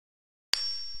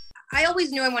I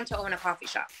always knew I wanted to own a coffee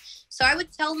shop. So I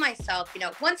would tell myself,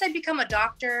 once I become a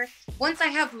doctor, once I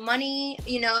have money,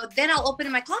 then I'll open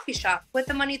my coffee shop with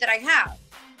the money that I have.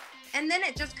 And then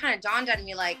it just kind of dawned on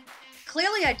me, like,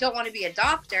 clearly I don't want to be a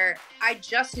doctor. I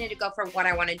just need to go for what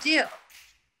I want to do.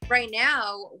 Right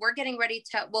now, we're getting ready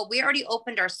to, well, we already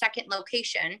opened our second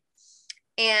location,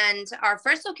 and our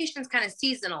first location is kind of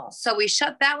seasonal. So we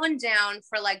shut that one down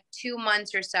for like 2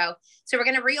 months or so. So we're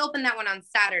going to reopen that one on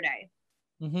Saturday.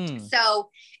 Mm-hmm. So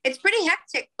it's pretty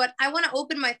hectic, but I want to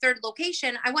open my third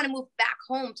location. I want to move back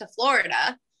home to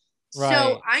Florida. Right.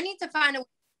 So I need to find a way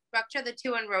to structure the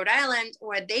two in Rhode Island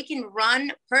where they can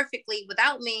run perfectly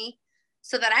without me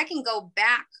so that I can go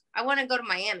back. I want to go to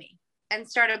Miami and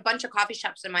start a bunch of coffee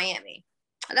shops in Miami.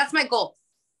 That's my goal.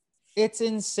 It's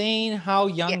insane how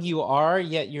Yeah. young you are,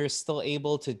 yet you're still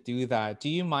able to do that. Do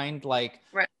you mind like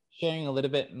Right. sharing a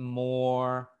little bit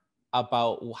more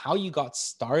about how you got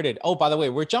started? Oh, by the way,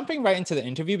 we're jumping right into the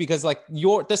interview because like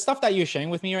the stuff that you're sharing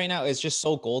with me right now is just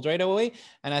so gold right away.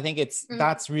 And I think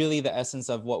that's really the essence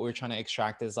of what we're trying to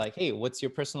extract is like, hey, what's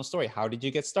your personal story? How did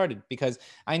you get started? Because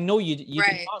I know you did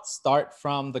Right. not start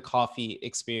from the coffee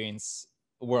experience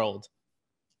world.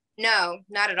 No,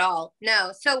 not at all.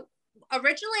 No. So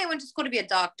originally I went to school to be a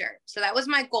doctor. So that was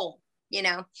my goal,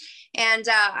 and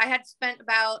I had spent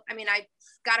I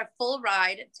got a full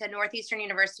ride to Northeastern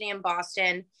University in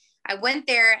Boston. I went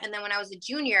there. And then when I was a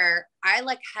junior, I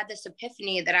like had this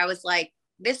epiphany that I was like,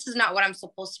 this is not what I'm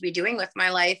supposed to be doing with my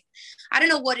life. I don't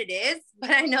know what it is,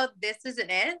 but I know this isn't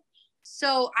it.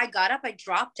 So I got up, I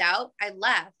dropped out, I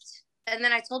left. And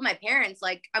then I told my parents,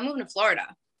 like, I'm moving to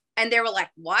Florida. And they were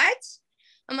like, what?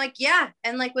 I'm like, yeah.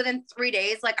 And like within 3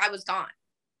 days, like I was gone.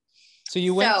 So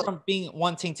you went from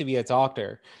wanting to be a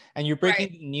doctor and you're breaking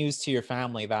Right. the news to your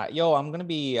family that, yo, I'm going to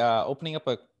be opening up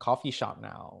a coffee shop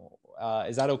now.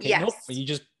 Is that okay? Nope. Yes. You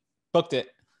just booked it.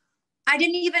 I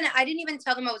didn't even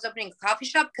tell them I was opening a coffee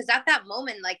shop because at that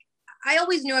moment, like I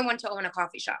always knew I wanted to own a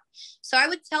coffee shop. So I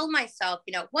would tell myself,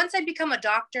 once I become a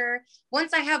doctor,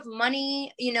 once I have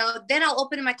money, then I'll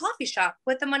open my coffee shop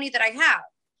with the money that I have.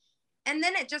 And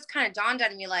then it just kind of dawned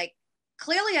on me, like,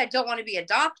 clearly I don't want to be a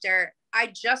doctor.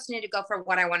 I just need to go for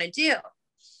what I want to do.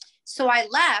 So I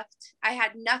left. I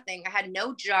had nothing. I had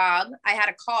no job. I had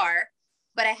a car,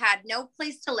 but I had no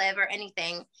place to live or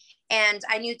anything. And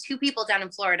I knew 2 people down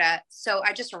in Florida. So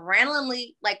I just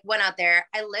randomly like went out there.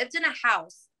 I lived in a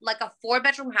house, like a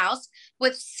 4-bedroom house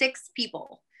with 6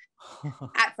 people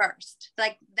at first.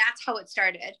 Like that's how it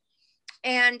started.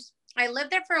 And I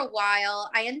lived there for a while.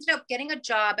 I ended up getting a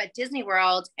job at Disney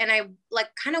World and I like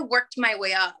kind of worked my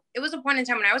way up. It was a point in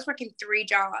time when I was working 3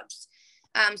 jobs.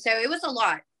 So it was a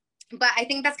lot, but I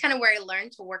think that's kind of where I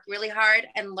learned to work really hard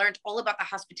and learned all about the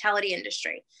hospitality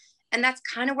industry. And that's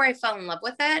kind of where I fell in love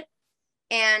with it.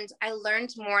 And I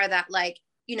learned more that like,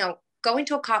 going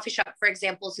to a coffee shop, for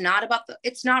example,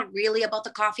 it's not really about the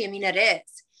coffee. I mean, it is,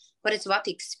 but it's about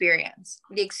the experience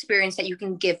that you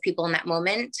can give people in that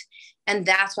moment. And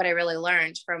that's what I really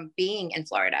learned from being in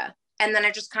Florida. And then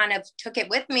I just kind of took it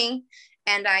with me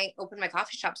and I opened my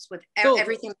coffee shops with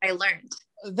everything that I learned.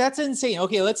 That's insane.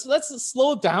 Okay, let's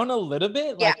slow down a little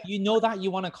bit. Yeah. Like that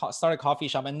you want to start a coffee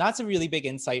shop, and that's a really big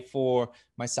insight for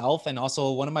myself and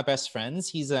also one of my best friends.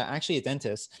 He's actually a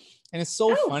dentist, and it's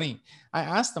so funny. I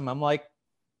asked him, I'm like,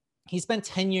 he spent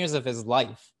 10 years of his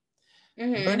life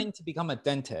learning to become a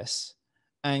dentist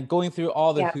and going through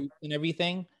all the hoops and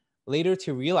everything. Later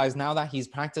to realize now that he's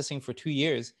practicing for 2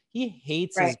 years, he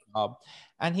hates his job,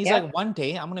 and he's like, one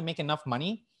day I'm gonna make enough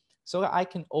money so that I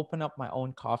can open up my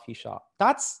own coffee shop.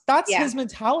 That's his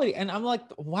mentality. And I'm like,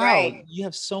 wow, you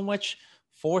have so much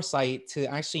foresight to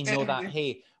actually know that,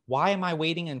 hey, why am I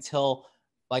waiting until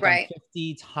like I'm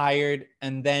 50, tired,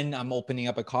 and then I'm opening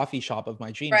up a coffee shop of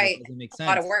my dreams? It doesn't make sense.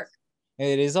 A lot of work.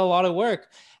 It is a lot of work.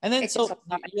 And then so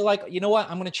you're like, you know what?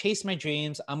 I'm going to chase my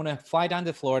dreams. I'm going to fly down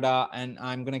to Florida and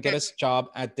I'm going to get a job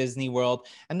at Disney World.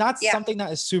 And that's something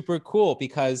that is super cool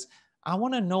because I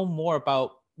want to know more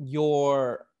about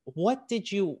what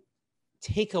did you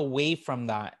take away from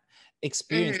that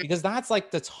experience? Because that's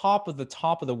like the top of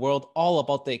the world, all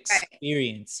about the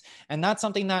experience. And that's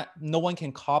something that no one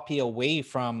can copy away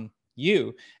from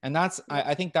you. And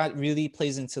I think that really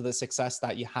plays into the success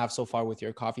that you have so far with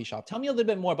your coffee shop. Tell me a little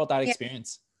bit more about that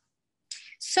experience.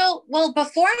 So, well,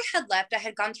 before I had left, I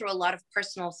had gone through a lot of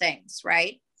personal things,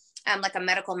 right? Like a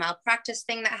medical malpractice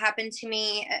thing that happened to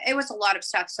me. It was a lot of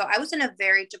stuff. So I was in a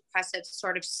very depressive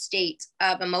sort of state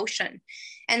of emotion.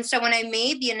 And so when I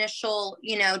made the initial,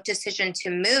 decision to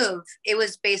move, it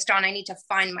was based on, I need to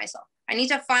find myself. I need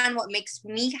to find what makes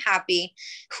me happy,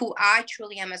 who I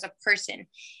truly am as a person.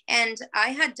 And I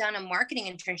had done a marketing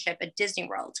internship at Disney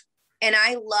World. And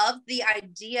I loved the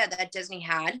idea that Disney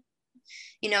had,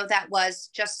 that was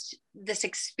just this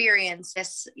experience,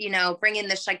 this, bringing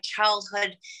this like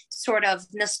childhood sort of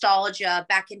nostalgia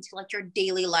back into like your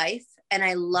daily life. And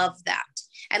I love that.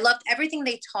 I loved everything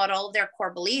they taught, all of their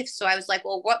core beliefs. So I was like,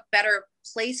 well, what better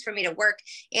place for me to work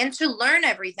and to learn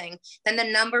everything than the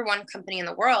number one company in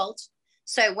the world?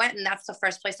 So I went, and that's the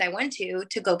first place I went to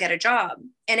go get a job.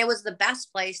 And it was the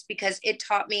best place because it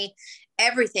taught me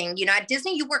everything. At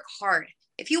Disney, you work hard.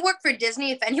 If you work for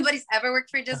Disney, if anybody's ever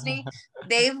worked for Disney,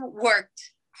 they've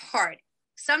worked hard.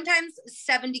 Sometimes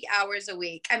 70 hours a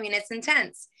week. I mean, it's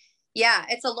intense. Yeah,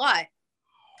 it's a lot.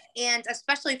 And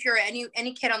especially if you're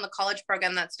any kid on the college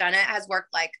program that's done it, has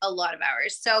worked like a lot of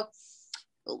hours. So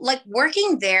like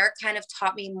working there kind of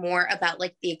taught me more about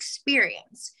like the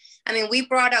experience. I mean, we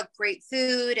brought out great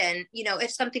food, and, if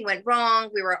something went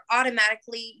wrong, we were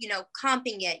automatically,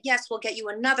 comping it. Yes, we'll get you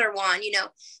another one.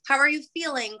 How are you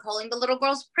feeling? Calling the little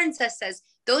girls princesses.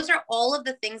 Those are all of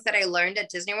the things that I learned at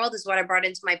Disney World is what I brought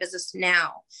into my business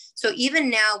now. So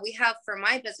even now we have, for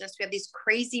my business, we have these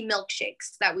crazy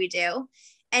milkshakes that we do,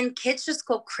 and kids just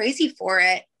go crazy for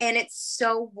it. And it's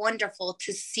so wonderful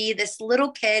to see this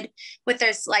little kid with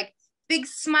this like big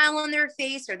smile on their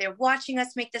face, or they're watching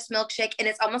us make this milkshake. And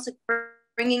it's almost like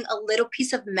bringing a little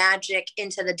piece of magic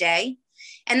into the day.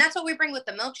 And that's what we bring with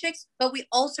the milkshakes, but we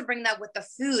also bring that with the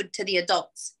food to the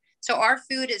adults. So our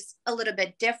food is a little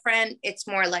bit different. It's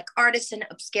more like artisan,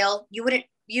 upscale. You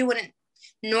wouldn't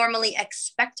normally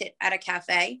expect it at a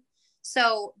cafe.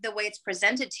 So the way it's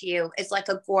presented to you is like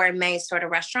a gourmet sort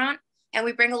of restaurant. And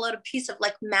we bring a little piece of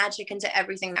like magic into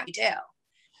everything that we do.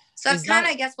 So that's kind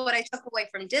of, I guess, what I took away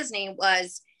from Disney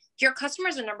was your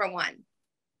customers are number one.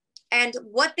 And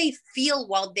what they feel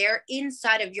while they're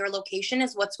inside of your location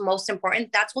is what's most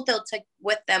important. That's what they'll take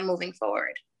with them moving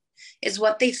forward, is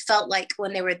what they felt like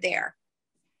when they were there.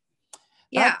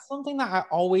 Yeah. That's something that I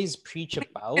always preach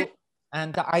about.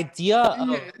 And the idea of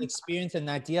experience and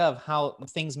the idea of how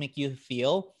things make you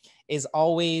feel is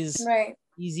always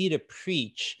easy to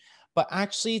preach, but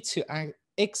actually to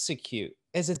execute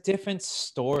is a different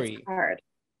story. It's hard.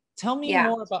 Tell me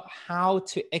more about how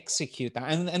to execute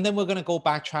that. And then we're going to go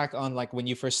backtrack on like when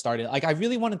you first started. Like, I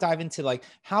really want to dive into like,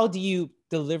 how do you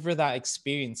deliver that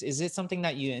experience? Is it something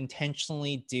that you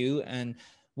intentionally do? And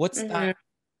what's that?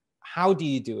 How do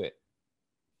you do it?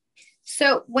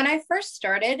 So when I first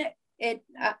started,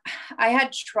 I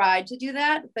had tried to do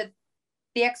that, but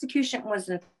the execution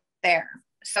wasn't there.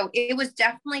 So it was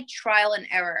definitely trial and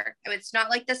error. It's not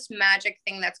like this magic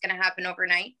thing that's going to happen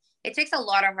overnight. It takes a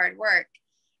lot of hard work.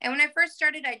 And when I first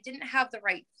started, I didn't have the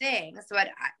right things. So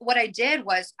what I did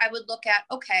was I would look at,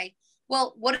 okay,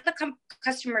 well, what do the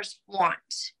customers want?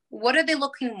 What are they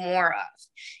looking more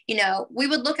of? We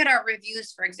would look at our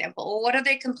reviews, for example. Well, what are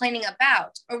they complaining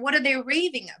about? Or what are they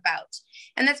raving about?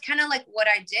 And that's kind of like what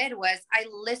I did was I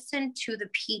listened to the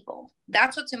people.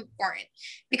 That's what's important.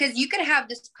 Because you could have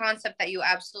this concept that you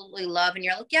absolutely love and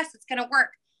you're like, yes, it's going to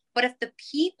work. But if the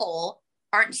people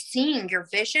aren't seeing your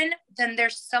vision, then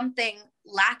there's something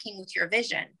lacking with your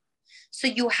vision. So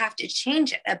you have to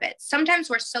change it a bit. Sometimes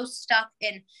we're so stuck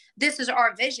in this is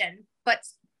our vision, but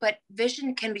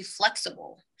vision can be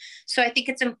flexible. So I think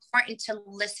it's important to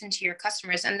listen to your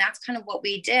customers. And that's kind of what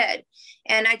we did.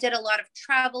 And I did a lot of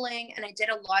traveling, and I did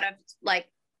a lot of like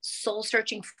soul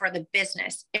searching for the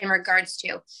business in regards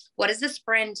to what does this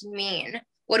brand mean?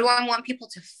 What do I want people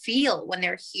to feel when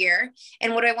they're here?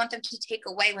 And what do I want them to take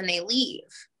away when they leave?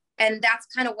 And that's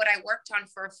kind of what I worked on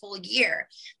for a full year.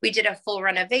 We did a full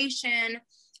renovation.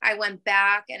 I went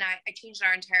back and I changed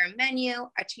our entire menu.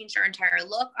 I changed our entire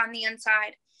look on the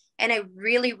inside. And I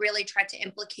really, really tried to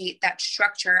implicate that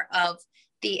structure of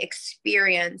the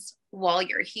experience while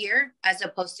you're here, as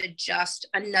opposed to just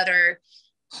another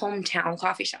hometown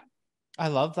coffee shop. I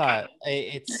love that.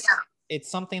 It's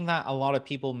something that a lot of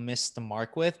people miss the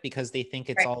mark with, because they think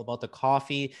it's all about the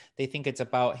coffee. They think it's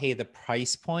about, hey, the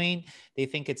price point. They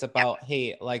think it's about,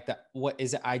 hey, like what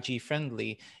is it IG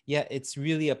friendly? Yeah, it's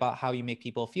really about how you make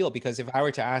people feel. Because if I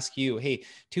were to ask you, hey,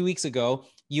 2 weeks ago,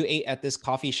 you ate at this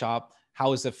coffee shop, how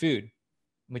was the food?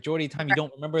 Majority of the time you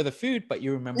don't remember the food, but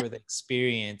you remember the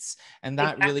experience. And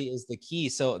that really is the key.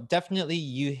 So definitely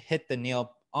you hit the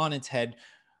nail on its head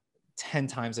 10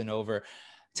 times and over.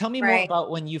 Tell me more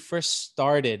about when you first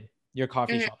started your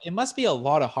coffee shop. It must be a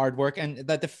lot of hard work, and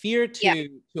that the fear to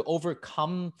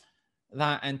overcome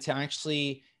that and to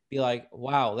actually be like,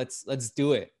 wow, let's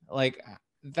do it. Like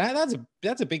that's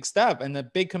a big step and a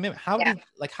big commitment.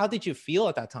 How did you feel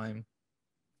at that time?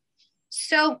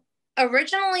 So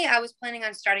originally I was planning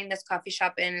on starting this coffee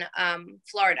shop in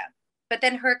Florida, but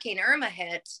then Hurricane Irma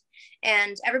hit,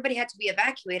 and everybody had to be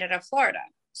evacuated out of Florida.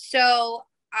 So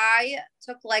I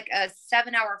took like a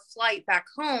 7-hour flight back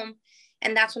home.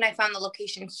 And that's when I found the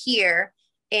location here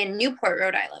in Newport,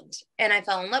 Rhode Island. And I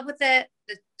fell in love with it.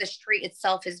 The street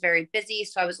itself is very busy.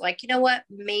 So I was like, you know what?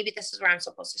 Maybe this is where I'm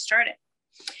supposed to start it.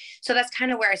 So that's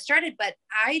kind of where I started. But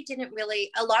I didn't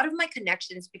really, a lot of my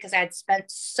connections, because I had spent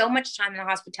so much time in the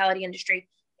hospitality industry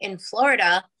in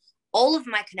Florida, all of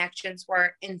my connections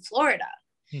were in Florida.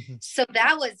 Mm-hmm. So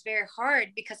that was very hard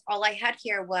because all I had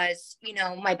here was, you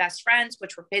know, my best friends,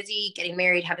 which were busy, getting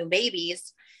married, having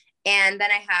babies. And then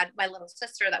I had my little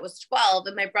sister that was 12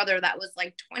 and my brother that was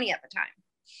like 20 at the time.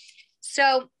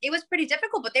 So it was pretty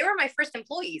difficult, but they were my first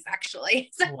employees, actually.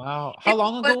 So Wow. How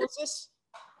long ago was this?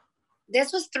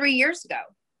 This was 3 years ago.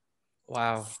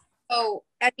 Wow. So,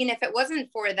 I mean, if it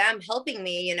wasn't for them helping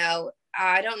me, you know,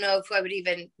 I don't know if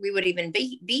we would even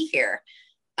be here.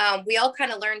 We all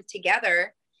kind of learned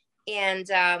together. And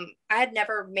I had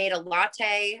never made a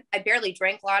latte. I barely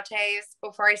drank lattes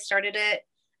before I started it.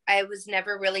 I was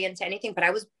never really into anything, but I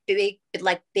was big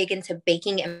into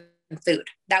baking and food.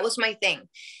 That was my thing.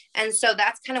 And so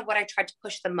that's kind of what I tried to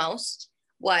push the most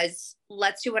was,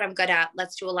 let's do what I'm good at.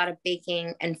 Let's do a lot of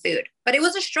baking and food. But it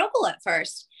was a struggle at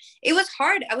first. It was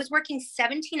hard. I was working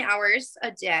 17 hours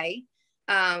a day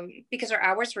because our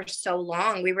hours were so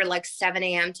long. We were like 7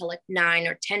 a.m. to like 9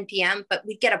 or 10 p.m., but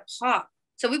we'd get a pop.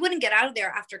 So we wouldn't get out of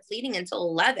there after cleaning until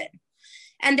 11.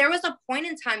 And there was a point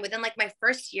in time within like my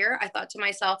first year, I thought to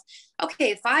myself,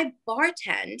 okay, if I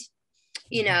bartend,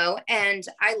 you know, and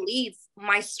I leave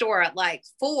my store at like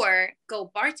 4,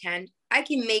 go bartend, I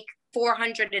can make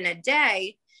 400 in a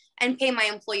day and pay my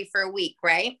employee for a week,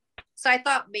 right? So I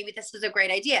thought maybe this is a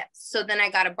great idea. So then I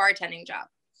got a bartending job.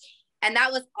 And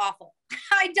that was awful.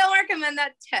 I don't recommend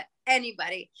that to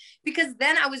anybody because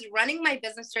then I was running my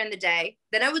business during the day.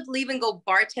 Then I would leave and go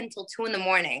bartend till 2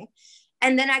 a.m.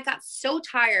 And then I got so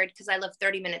tired because I lived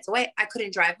 30 minutes away. I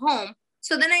couldn't drive home.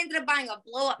 So then I ended up buying a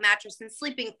blow up mattress and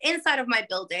sleeping inside of my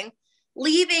building,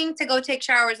 leaving to go take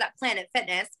showers at Planet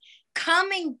Fitness,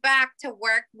 coming back to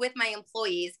work with my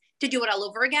employees to do it all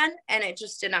over again. And it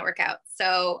just did not work out.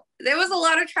 So there was a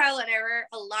lot of trial and error,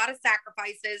 a lot of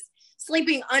sacrifices,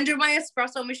 sleeping under my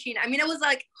espresso machine. I mean, it was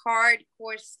like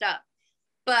hardcore stuff,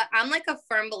 but I'm like a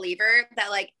firm believer that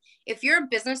like, if you're a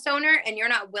business owner and you're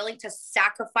not willing to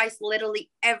sacrifice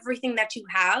literally everything that you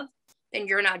have, then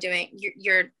you're not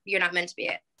meant to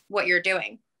be what you're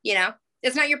doing. You know,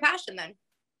 it's not your passion then.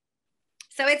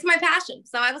 So it's my passion.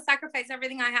 So I will sacrifice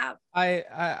everything I have.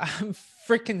 I'm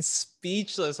freaking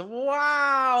speechless.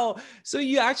 Wow. So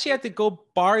you actually had to go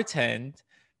bartend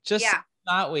just so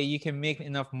that way you can make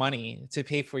enough money to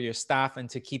pay for your staff and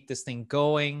to keep this thing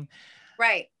going.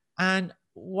 Right. And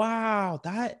wow,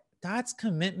 that's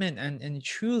commitment. And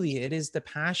truly it is the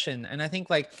passion. And I think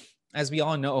like, as we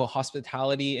all know,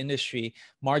 hospitality industry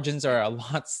margins are a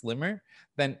lot slimmer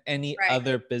than any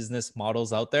other business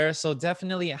models out there. So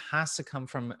definitely it has to come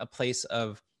from a place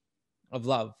of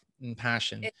love and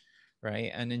passion,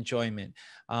 right? And enjoyment.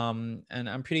 And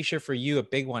I'm pretty sure for you, a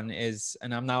big one is,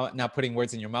 and I'm now putting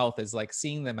words in your mouth, is like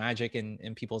seeing the magic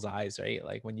in people's eyes, right?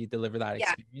 Like when you deliver that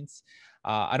experience.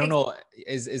 I don't know,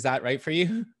 is that right for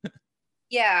you?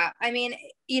 Yeah. I mean,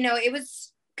 you know, it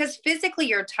was, because physically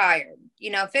you're tired, you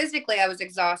know, physically I was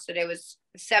exhausted. It was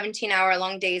 17-hour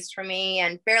long days for me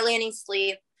and barely any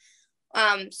sleep.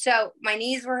 So my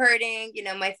knees were hurting, you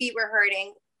know, my feet were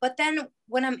hurting. But then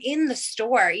when I'm in the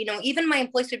store, you know, even my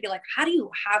employees would be like, how do you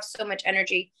have so much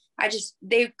energy?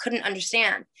 They couldn't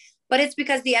understand. But it's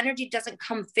because the energy doesn't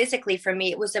come physically for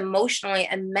me. It was emotionally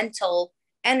and mental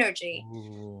energy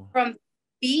from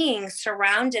being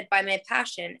surrounded by my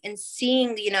passion and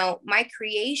seeing, you know, my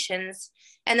creations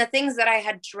and the things that I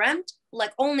had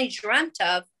only dreamt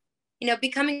of, you know,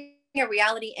 becoming a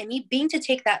reality, and me being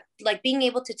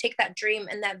able to take that dream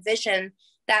and that vision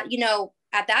that, you know,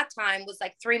 at that time was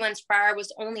like 3 months prior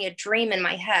was only a dream in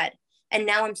my head. And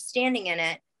now I'm standing in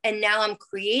it and now I'm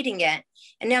creating it.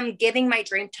 And now I'm giving my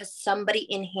dream to somebody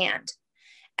in hand.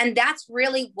 And that's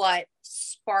really what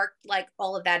sparked like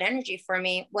all of that energy for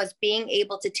me, was being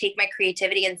able to take my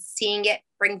creativity and seeing it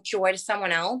bring joy to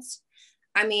someone else.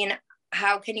 I mean,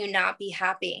 how can you not be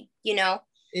happy? You know,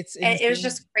 it was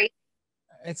just great.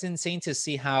 It's insane to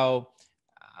see how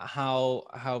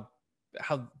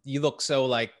you look so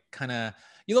like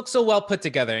you look so well put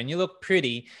together and you look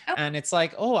pretty. And it's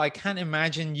like, oh, I can't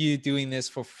imagine you doing this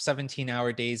for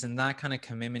 17-hour days, and that kind of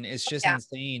commitment is just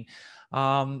insane.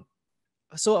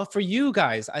 so for you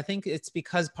guys, I think it's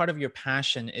because part of your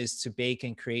passion is to bake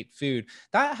and create food.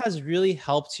 That has really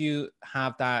helped you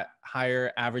have that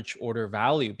higher average order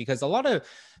value, because a lot of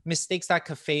mistakes that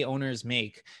cafe owners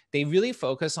make, they really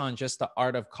focus on just the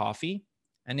art of coffee.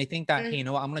 And they think that, hey, Mhm. you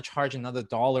know what, I'm going to charge another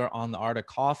dollar on the art of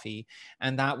coffee,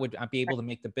 and that would be able to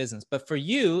make the business. But for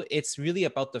you, it's really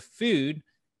about the food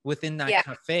within that Yeah.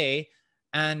 cafe.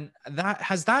 And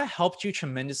that helped you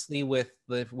tremendously with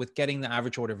getting the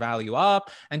average order value up?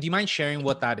 And do you mind sharing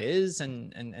what that is,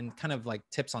 and kind of like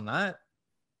tips on that?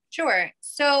 Sure.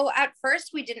 So at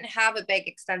first, we didn't have a big,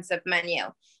 extensive menu.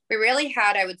 We really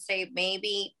had, I would say,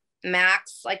 maybe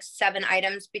max like 7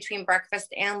 items between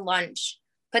breakfast and lunch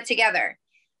put together.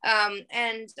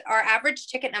 And our average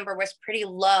ticket number was pretty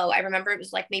low. I remember it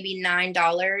was like maybe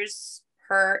 $9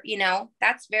 per,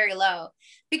 that's very low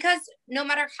because no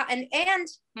matter how, and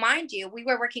mind you, we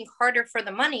were working harder for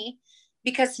the money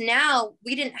because now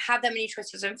we didn't have that many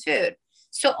choices in food.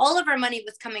 So all of our money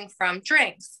was coming from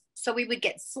drinks. So we would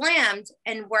get slammed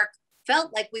and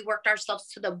felt like we worked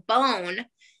ourselves to the bone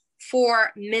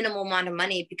for minimal amount of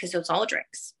money because it was all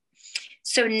drinks.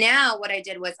 So now what I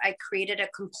did was I created a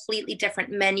completely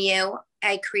different menu.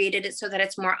 I created it so that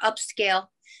it's more upscale,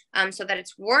 so that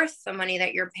it's worth the money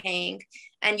that you're paying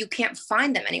and you can't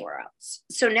find them anywhere else.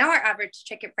 So now our average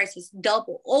ticket price is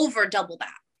over double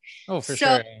that. Oh, for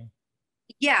So sure.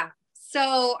 yeah.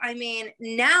 So, I mean,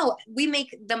 now we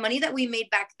make the money that we made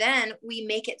back then, we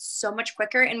make it so much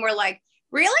quicker. And we're like,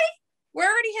 really? We're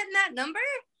already hitting that number?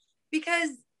 Because,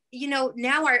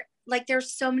 now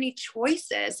there's so many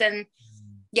choices. And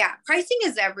yeah, pricing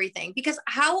is everything because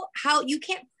how you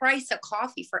can't price a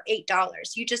coffee for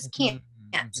 $8. You just can't,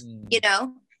 Mhm, you mhm.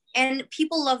 know? And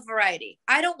people love variety.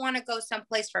 I don't want to go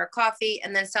someplace for a coffee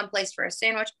and then someplace for a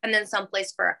sandwich and then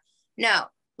someplace for no.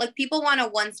 Like people want a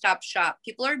one-stop shop.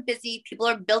 People are busy. People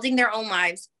are building their own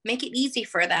lives. Make it easy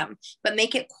for them, but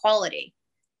make it quality.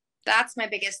 That's my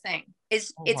biggest thing. Oh,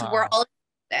 It's we're wow. all.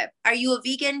 Are you a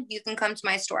vegan? You can come to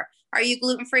my store. Are you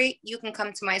gluten free? You can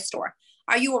come to my store.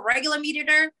 Are you a regular meat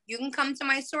eater? You can come to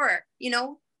my store.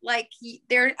 Like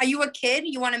there. Are you a kid?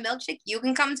 You want a milkshake? You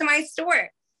can come to my store.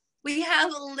 We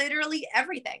have literally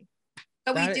everything,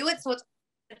 but we That do it so it's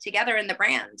together in the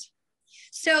brand.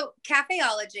 So,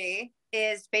 cafeology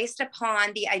is based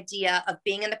upon the idea of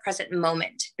being in the present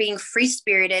moment, being free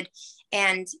spirited,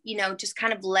 and just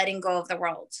kind of letting go of the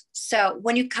world. So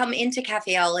when you come into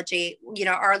cafeology,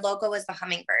 our logo is the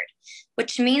hummingbird,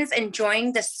 which means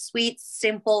enjoying the sweet,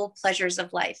 simple pleasures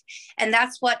of life. And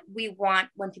that's what we want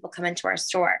when people come into our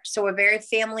store. So we're very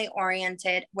family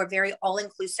oriented, we're very all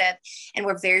inclusive, and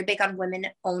we're very big on women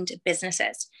owned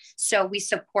businesses. So we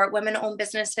support women owned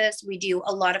businesses. We do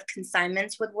a lot of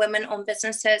consignments with women owned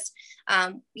businesses.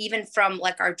 Even from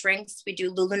like our drinks, we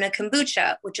do Luluna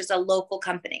Kombucha, which is a local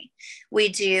company. We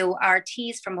do our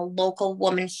teas from a local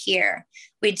woman here.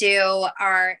 We do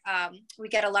we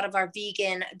get a lot of our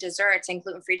vegan desserts and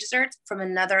gluten-free desserts from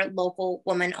another local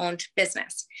woman-owned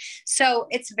business. So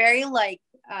it's very like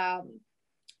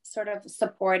sort of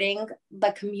supporting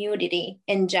the community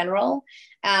in general.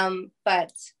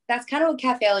 But that's kind of what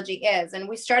cafeology is. And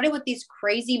we started with these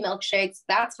crazy milkshakes.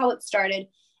 That's how it started.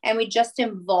 And we just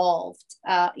evolved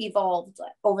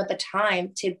over the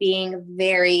time to being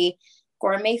very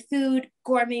gourmet food,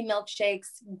 gourmet milkshakes,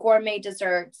 gourmet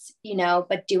desserts,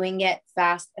 but doing it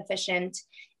fast, efficient,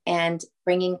 and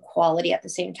bringing quality at the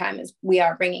same time as we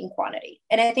are bringing quantity.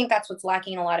 And I think that's what's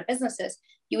lacking in a lot of businesses.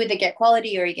 You either get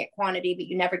quality or you get quantity, but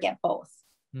you never get both.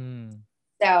 Mm.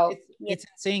 So, It's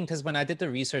insane because when I did the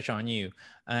research on you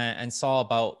and saw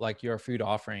about like your food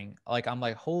offering, like I'm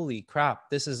like, holy crap,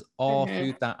 this is all mhm.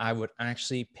 food that I would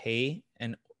actually pay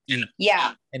and eat.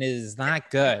 Yeah, And it is that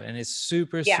good. And it's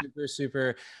super, yeah, super,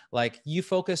 super like you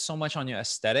focus so much on your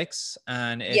aesthetics,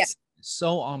 and yeah, it's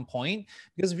so on point,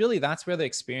 because really that's where the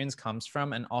experience comes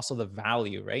from, and also the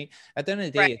value, right? At the end of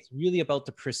the day, right. it's really about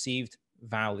the perceived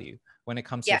value when it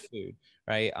comes to Yeah, food,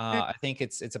 right? mm, I think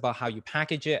it's about how you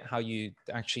package it, how you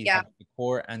actually yeah. have the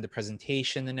decor and the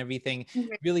presentation and everything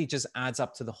Mhm, really just adds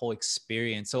up to the whole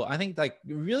experience. So I think like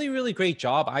really, really great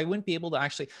job. I wouldn't be able to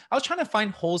actually, I was trying to find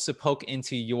holes to poke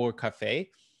into your cafe.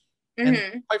 And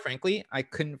mhm. quite frankly, I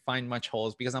couldn't find much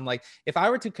holes, because I'm like, if I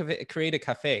were to create a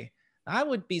cafe, that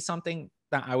would be something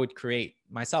that I would create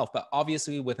myself, but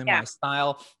obviously within Yeah, my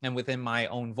style and within my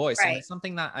own voice. And right. it's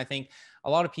something that I think a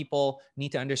lot of people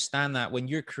need to understand, that when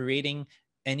you're creating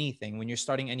anything, when you're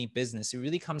starting any business, it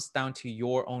really comes down to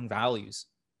your own values,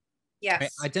 right?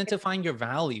 Yes. Identifying your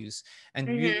values and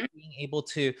really Mhm. being able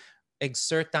to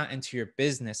exert that into your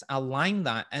business, align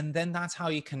that, and then that's how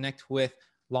you connect with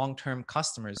long-term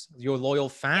customers, your loyal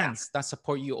fans that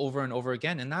support you over and over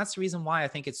again. And that's the reason why I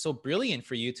think it's so brilliant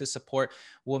for you to support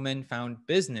woman-found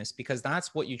business, because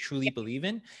that's what you truly believe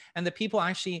in. And the people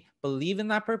actually believe in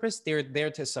that purpose. They're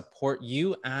there to support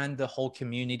you and the whole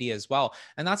community as well.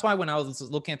 And that's why when I was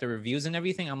looking at the reviews and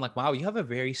everything, I'm like, wow, you have a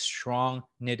very strong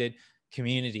knitted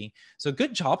community. So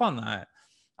good job on that.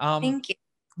 Thank you.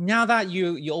 Now that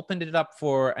you opened it up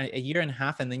for a year and a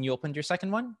half, and then you opened your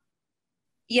second one.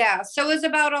 Yeah, so it was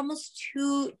about almost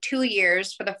two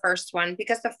years for the first one,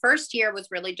 because the first year was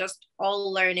really just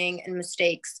all learning and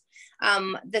mistakes.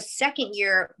 The second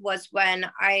year was when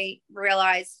I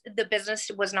realized the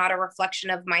business was not a reflection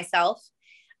of myself.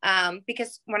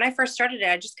 Because when I first started it,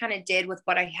 I just kind of did with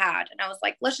what I had, and I was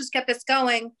like, let's just get this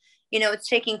going. It's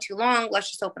taking too long. Let's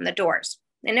just open the doors.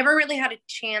 I never really had a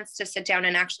chance to sit down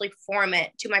and actually form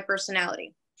it to my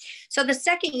personality. So the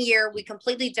second year, we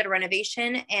completely did a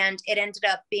renovation, and it ended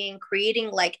up creating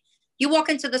like, you walk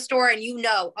into the store and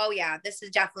oh yeah, this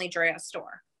is definitely Andrea's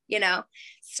store,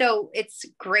 So it's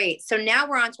great. So now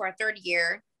we're on to our third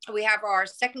year. We have our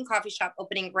second coffee shop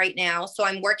opening right now. So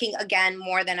I'm working again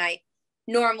more than I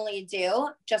normally do,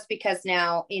 just because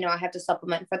now, I have to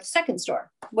supplement for the second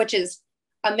store, which is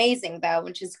amazing though,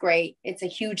 which is great. It's a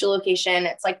huge location.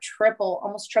 It's like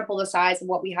almost triple the size of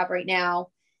what we have right now.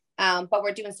 But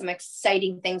we're doing some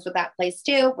exciting things with that place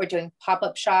too. We're doing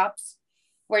pop-up shops.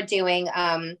 We're doing,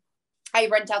 I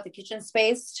rent out the kitchen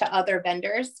space to other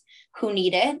vendors who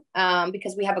need it,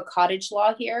 because we have a cottage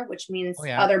law here, which means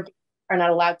other are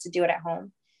not allowed to do it at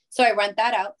home. So I rent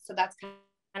that out. So that's kind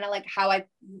of like how I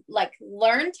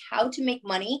learned how to make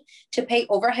money to pay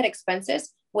overhead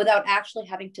expenses without actually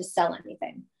having to sell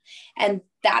anything. And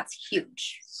that's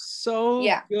huge. So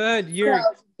good. You're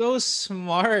so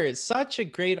smart. Such a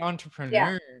great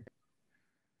entrepreneur.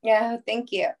 Yeah,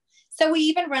 thank you. So we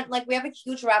even rent, we have a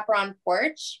huge wraparound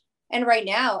porch. And right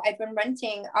now I've been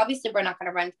renting, obviously we're not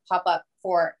going to rent pop-up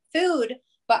for food,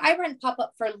 but I rent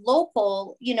pop-up for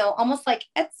local, almost like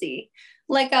Etsy,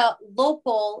 like a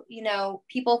local,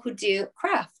 people who do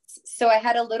crafts. So I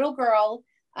had a little girl,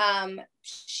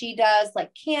 she does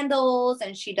like candles,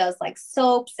 and she does like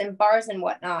soaps and bars and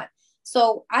whatnot.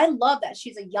 So I love that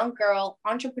she's a young girl,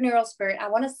 entrepreneurial spirit. I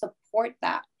want to support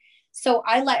that. So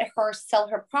I let her sell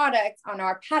her products on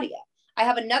our patio. I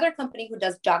have another company who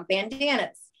does dog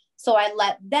bandanas. So I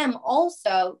let them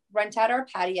also rent out our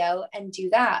patio and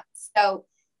do that. So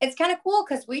it's kind of cool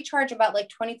because we charge about like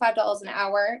 $25 an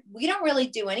hour. We don't really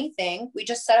do anything. We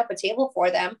just set up a table for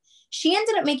them. She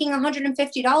ended up making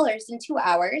 $150 in 2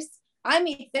 hours. I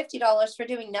made $50 for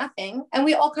doing nothing, and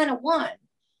we all kind of won.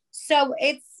 So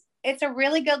it's a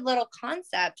really good little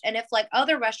concept. And if like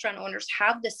other restaurant owners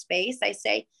have the space, I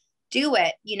say, do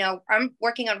it. I'm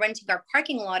working on renting our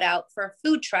parking lot out for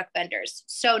food truck vendors.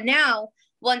 So now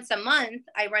once a month,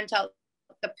 I rent out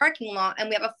the parking lot, and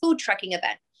we have a food trucking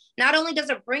event. Not only does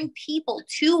it bring people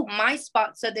to my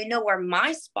spot so they know where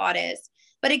my spot is,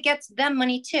 but it gets them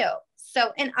money too.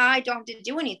 So, and I don't have to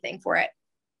do anything for it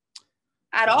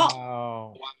at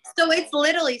all. So it's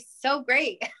literally so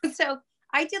great. So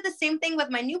I do the same thing with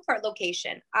my Newport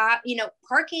location.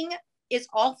 Parking is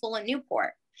awful in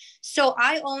Newport. So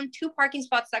I own 2 parking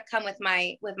spots that come with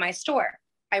my store.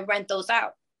 I rent those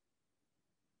out.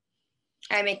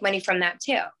 I make money from that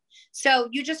too. So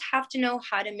you just have to know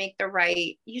how to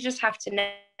you just have to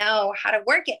know how to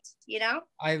work it,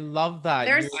 I love that.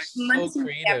 There's money so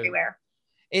everywhere.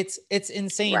 It's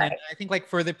insane. Right. And I think like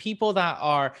for the people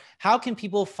how can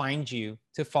people find you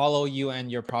to follow you and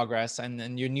your progress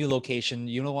and your new location?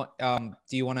 Do you want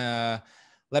to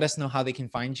let us know how they can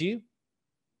find you?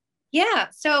 Yeah.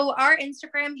 So our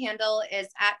Instagram handle is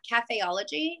at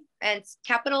Cafeology, and it's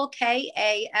capital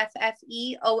KAFFEOLOGY,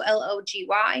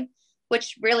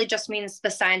 which really just means the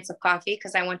science of coffee,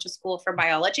 because I went to school for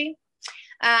biology.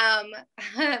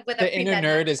 With the inner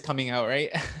nerd is coming out, right?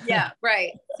 Yeah,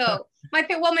 right. So my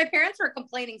parents were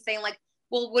complaining, saying like,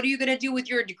 well, what are you going to do with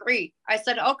your degree? I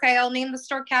said, okay, I'll name the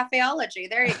store Cafeology.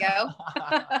 There you go.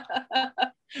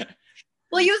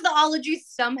 We'll use the ology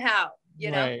somehow,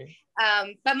 Right.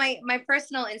 But my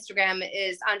personal Instagram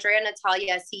is Andreea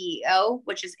Natalia CEO,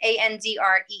 which is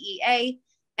ANDREEA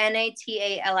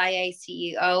NATALIA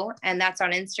CEO, and that's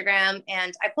on Instagram.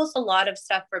 And I post a lot of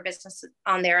stuff for business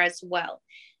on there as well,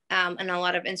 and a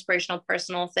lot of inspirational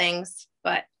personal things.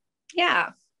 But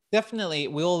yeah, definitely,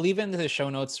 we'll leave it into the show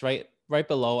notes right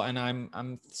below. And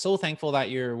I'm so thankful that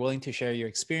you're willing to share your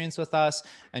experience with us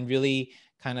and really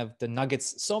kind of the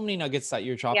nuggets, so many nuggets that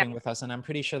you're Yeah. dropping with us. And I'm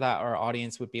pretty sure that our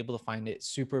audience would be able to find it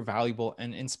super valuable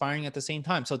and inspiring at the same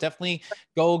time. So definitely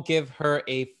go give her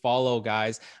a follow,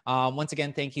 guys. Once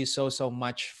again, thank you so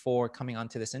much for coming on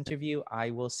to this interview.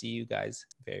 I will see you guys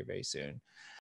very, very soon.